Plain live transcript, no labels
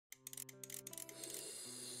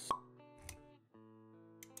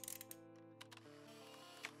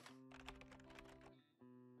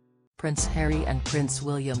Prince Harry and Prince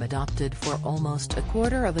William adopted for almost a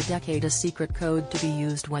quarter of a decade a secret code to be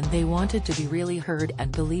used when they wanted to be really heard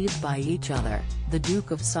and believed by each other, the Duke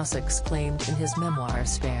of Sussex claimed in his memoir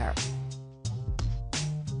Spare.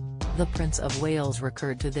 The Prince of Wales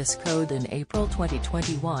recurred to this code in April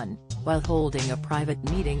 2021, while holding a private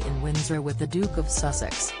meeting in Windsor with the Duke of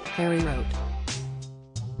Sussex, Harry wrote.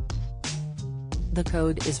 The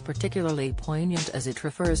code is particularly poignant as it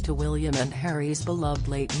refers to William and Harry's beloved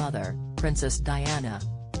late mother, Princess Diana.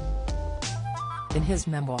 In his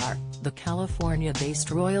memoir, the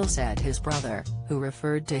California-based royal said his brother, who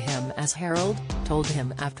referred to him as Harold, told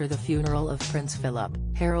him after the funeral of Prince Philip,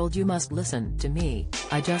 "Harold, you must listen to me,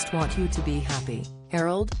 I just want you to be happy,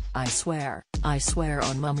 Harold, I swear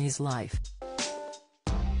on Mummy's life."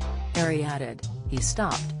 Harry added, "He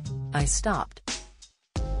stopped. I stopped.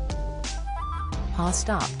 Pa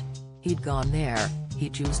stopped. He'd gone there,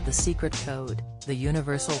 he'd used the secret code, the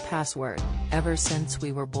universal password. Ever since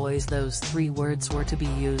we were boys those 3 words were to be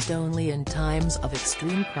used only in times of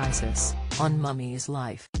extreme crisis, on Mummy's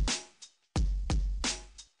life."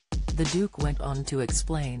 The Duke went on to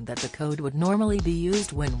explain that the code would normally be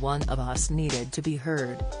used when one of us needed to be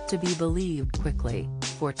heard, to be believed quickly,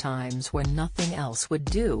 for times when nothing else would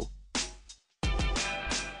do.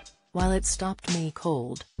 While it stopped me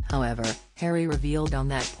cold, however, Harry revealed on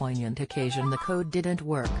that poignant occasion the code didn't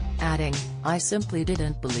work, adding, "I simply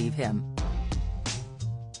didn't believe him."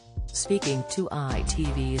 Speaking to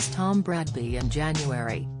ITV's Tom Bradby in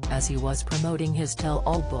January, as he was promoting his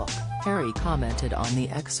tell-all book, Harry commented on the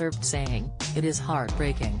excerpt saying, "It is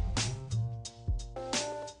heartbreaking.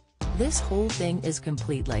 This whole thing is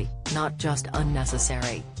completely, not just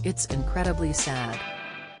unnecessary, it's incredibly sad.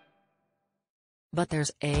 But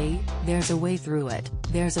there's a way through it,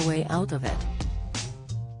 there's a way out of it.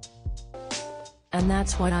 And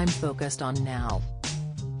that's what I'm focused on now."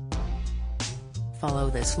 Follow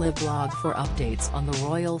this live blog for updates on the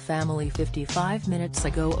royal family. 55 minutes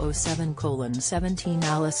ago 07:17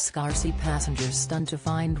 Alice Scarcy passengers stunned to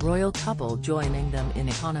find royal couple joining them in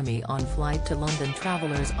economy on flight to London.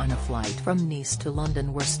 Travellers on a flight from Nice to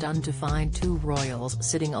London were stunned to find 2 royals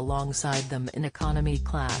sitting alongside them in economy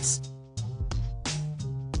class.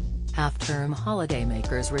 Half-term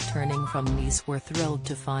holidaymakers returning from Nice were thrilled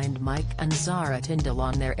to find Mike and Zara Tindall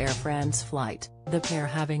on their Air France flight, the pair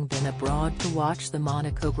having been abroad to watch the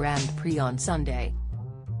Monaco Grand Prix on Sunday.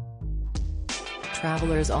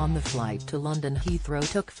 Travellers on the flight to London Heathrow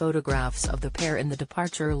took photographs of the pair in the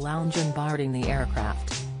departure lounge and boarding the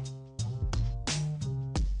aircraft.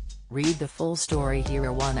 Read the full story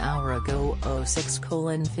here. 1 hour ago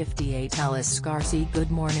 06:58 Alice Scarcy. Good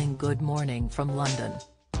morning from London.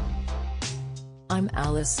 I'm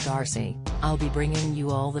Alice Scarcy, I'll be bringing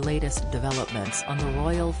you all the latest developments on the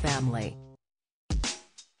royal family.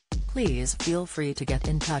 Please feel free to get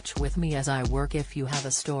in touch with me as I work if you have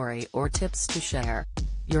a story or tips to share.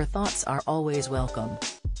 Your thoughts are always welcome.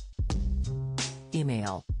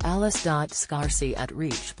 Email,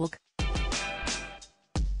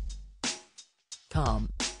 alice.scarcy@reachblog.com.